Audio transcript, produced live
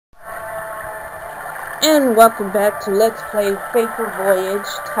And welcome back to Let's Play Fateful Voyage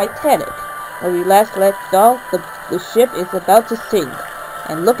Titanic. Where we last left off, the ship is about to sink.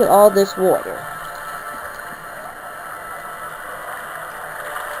 And look at all this water.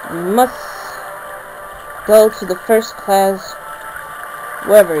 We must go to the first class,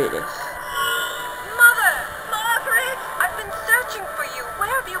 wherever it is. Mother! Margaret! I've been searching for you. Where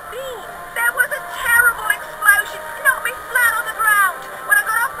have you been? There was a terrible explosion. It knocked me flat on the ground. When I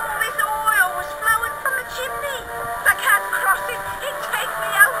got up, all this oil was flowing from the chimney. I can't cross it. It takes me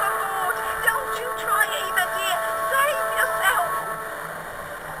overboard. Don't you try either, dear. Save yourself.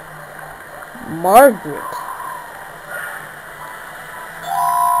 Margaret.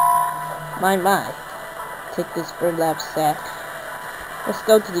 My. Take this burlap sack. Let's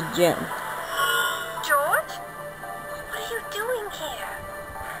go to the gym. George? What are you doing here?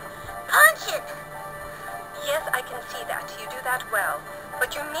 Punch it! Yes, I can see that. You do that well.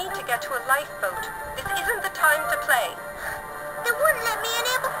 But you need to get to a lifeboat. This isn't the time to play. They wouldn't let me in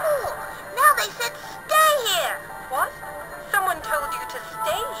here before. Now they said stay here. What? Someone told you to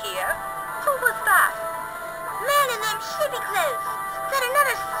stay here? Who was that? Man in them shitty clothes. Said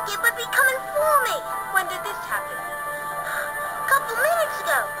another skip would be coming for me. When did this happen? Couple minutes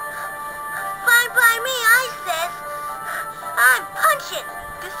ago. Fine by me, I says. I'm punching.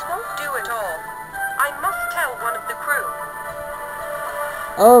 This won't do at all. I must tell one of the crew.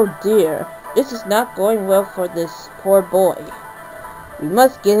 Oh dear, this is not going well for this poor boy. We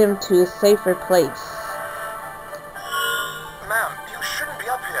must get him to a safer place. Ma'am, you shouldn't be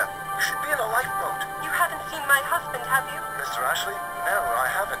up here. You should be in a lifeboat. You haven't seen my husband, have you? Mr. Ashley? No, I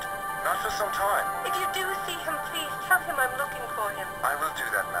haven't. Not for some time. If you do see him, please tell him I'm looking for him. I will do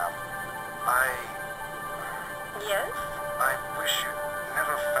that, ma'am. Yes? I wish you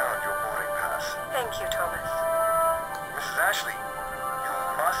never found your boarding pass. Thank you, Thomas. Mrs. Ashley, you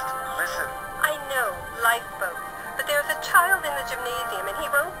must listen. I know, lifeboat. But there's a child in the gymnasium and he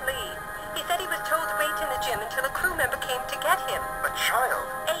won't leave. He said he was told to wait in the gym until a crew member came to get him. A child?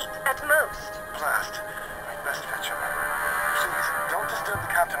 8 at most. Blast. I'd best fetch him. Please, don't disturb the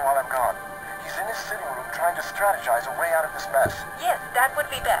captain while I'm gone. He's in his sitting room trying to strategize a way out of this mess. Yes, that would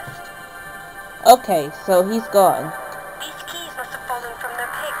be best. Okay, so he's gone. These keys must have fallen from their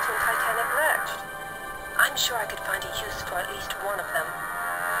pegs when Titanic lurched. I'm sure I could find a use for at least one of them.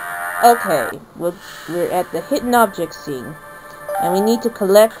 Okay, we're at the hidden object scene. And we need to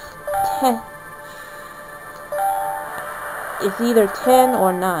collect 10. It's either 10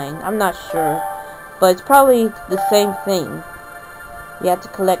 or 9. I'm not sure. But it's probably the same thing. You have to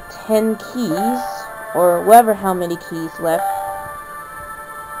collect 10 keys. Or whatever how many keys left.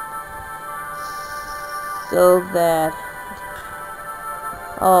 So that...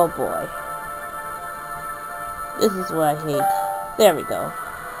 Oh boy. This is what I hate. There we go.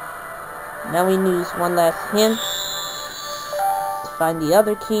 Now we use one last hint to find the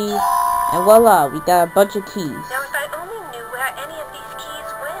other key. And voila, we got a bunch of keys. Now if I only knew where any of these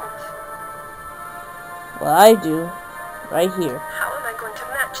keys went. Well, I do. Right here. How am I going to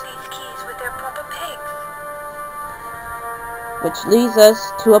match these keys with their proper pegs? Which leads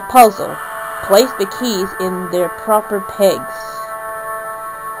us to a puzzle. Place the keys in their proper pegs.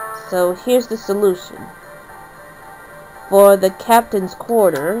 So here's the solution. For the captain's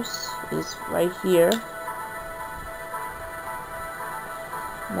quarters is right here.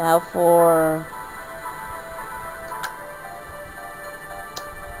 Now for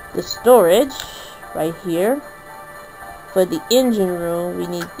the storage right here. For the engine room we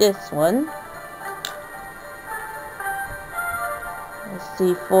need this one. Let's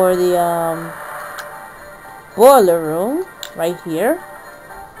see, for the boiler room right here.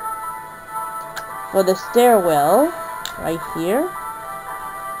 For the stairwell right here.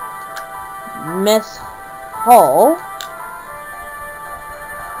 Mess hall.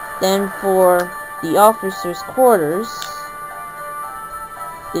 Then for the officers' quarters,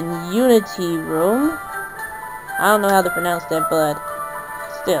 the unity room. I don't know how to pronounce that, but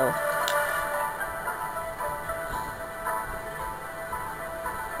still.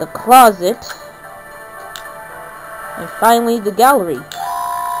 The closet. And finally the gallery.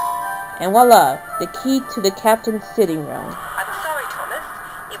 And voila, the key to the captain's sitting room. I'm sorry, Thomas.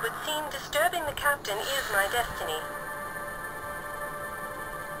 It would seem disturbing the captain is my destiny.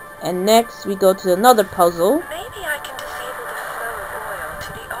 And next we go to another puzzle. Maybe I can disable the flow of oil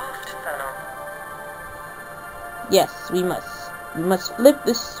to the aft funnel. Yes, we must. We must flip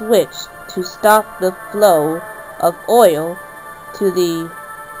the switch to stop the flow of oil to the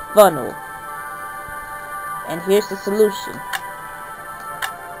funnel. And here's the solution.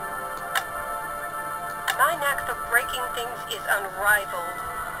 My knack for breaking things is unrivaled.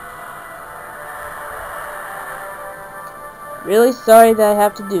 Really sorry that I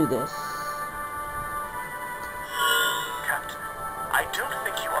have to do this. Captain, I don't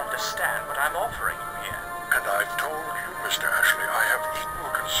think you understand what I'm offering you here. And I've told you, Mr. Ashley, I have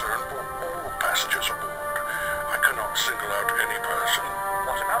equal concern for all passengers aboard. I cannot single out any person.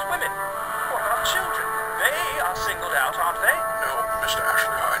 What about women? What about children? They are singled out, aren't they? No, Mr.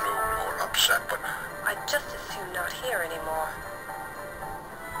 Ashley, I know you're upset, but I'd just as soon not hear anymore.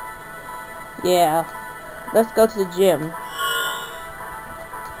 Yeah. Let's go to the gym.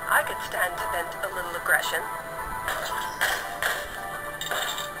 I could stand to vent a little aggression.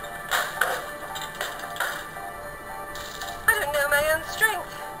 I don't know my own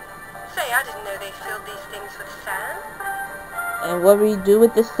strength. Say, I didn't know they filled these things with sand. And what will you do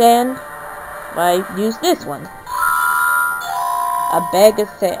with the sand? I use this one. A bag of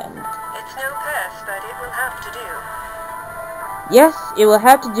sand. It's no purse, but it will have to do. Yes, it will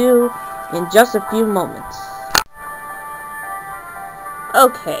have to do in just a few moments.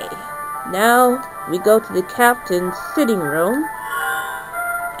 Okay, now we go to the captain's sitting room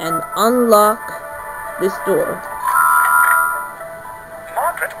and unlock this door.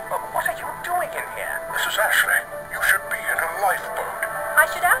 Margaret, what are you doing in here? Mrs. Ashley, you should be in a lifeboat.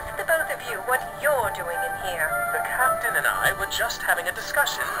 I should ask the both of you what you're doing in here. The captain and I were just having a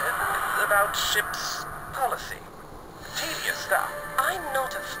discussion about ship's policy. Tedious stuff. I'm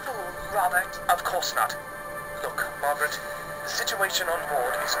not a fool, Robert. Of course not. Look, Margaret, the situation on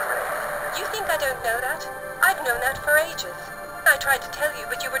board is grave. You think I don't know that? I've known that for ages. I tried to tell you,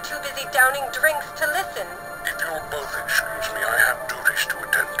 but you were too busy downing drinks to listen. If you'll both excuse me, I have duties to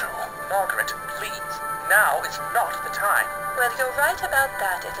attend to. Margaret, please. Now is not the time. Well, you're right about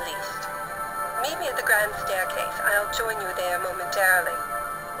that, at least. Meet me at the grand staircase. I'll join you there momentarily.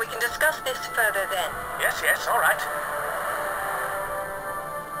 We can discuss this further then. Yes, all right.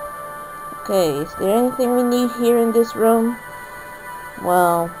 Okay, is there anything we need here in this room?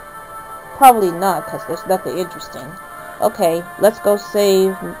 Well, probably not, because there's nothing interesting. Okay, let's go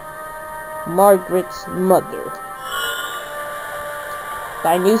save Margaret's mother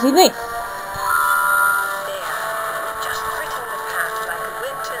by using this. There. Just fritting the path like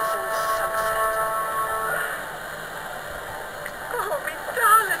winters and sunset. Oh, my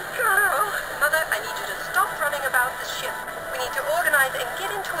darling girl. Mother, I need you to stop running about the ship. We need to organize and get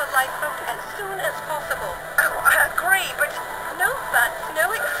into a lifeboat as soon as possible. Oh, I agree, but... No buts, no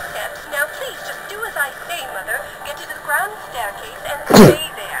excepts. Now please, just do as I say, Mother. Get to the grand staircase and stay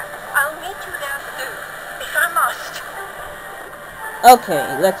there. I'll meet you there soon, if I must.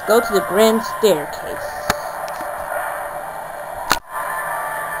 Okay, let's go to the grand staircase.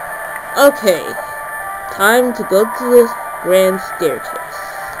 Okay, time to go to the grand staircase.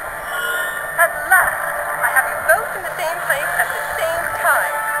 At last, I have you both in the same place at the same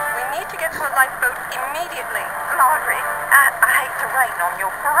time. We need to get to a lifeboat immediately. Margaret, I hate to rain on your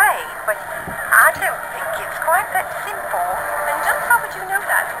parade, but I don't think it's quite that simple. And just how would you know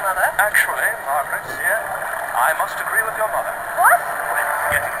that, Mother? Actually, Margaret, dear, I must agree with your mother. What? Well,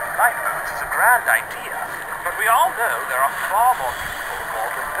 getting lifeboats is a grand idea, but we all know there are far more people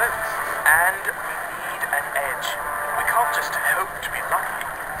aboard than boats, and we need an edge. We can't just hope to be lucky.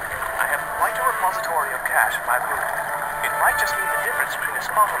 I have quite a repository of cash in my room. It might just mean the difference between a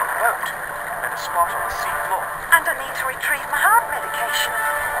spot on a boat and a spot on the sea floor. And I need to retrieve my heart medication,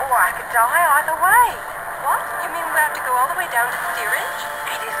 or I could die either way. What? You mean we have to go all the way down to steerage?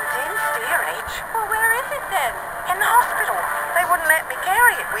 It isn't in steerage. Well, where is it then? In the hospital. They wouldn't let me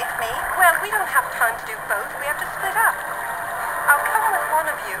carry it with me. Well, we don't have time to do both. We have to split up. I'll come with one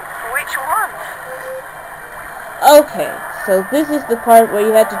of you. Which one? Okay, so this is the part where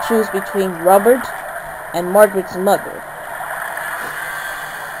you had to choose between Robert and Margaret's mother.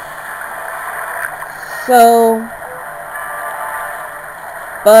 So,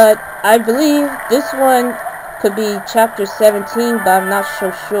 but I believe this one could be chapter 17, but I'm not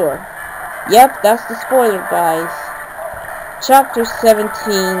so sure. Yep, that's the spoiler, guys. Chapter 17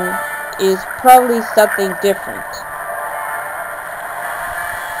 is probably something different.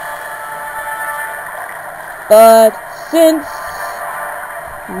 But since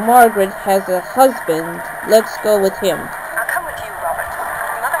Margaret has a husband, let's go with him. I'll come with you, Robert.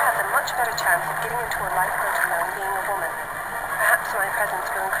 Mother has a much better chance of getting into a lifeboat alone being a woman. Perhaps my presence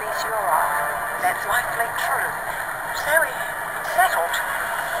will increase your odds. That's likely true. So it's settled.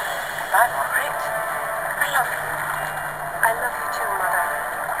 Goodbye, Margaret. I love you. I love you too, Mother.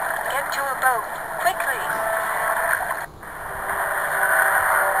 Get to a boat, quickly.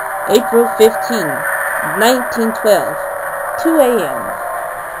 April 15, 1912, 2 a.m.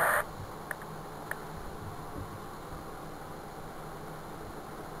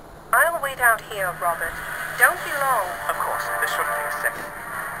 I'll wait out here, Robert. Don't be long. Of course, this shouldn't take a second.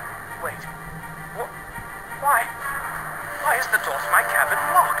 Wait. Why? Why is the door to my cabin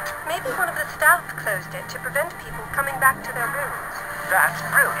locked? Maybe one of the staff closed it to prevent people coming back to their rooms. That's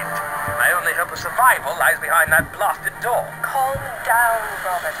brilliant. My only hope of survival lies behind that blasted door. Calm down,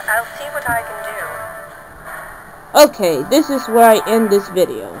 Robert. I'll see what I can do. Okay, this is where I end this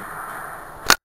video.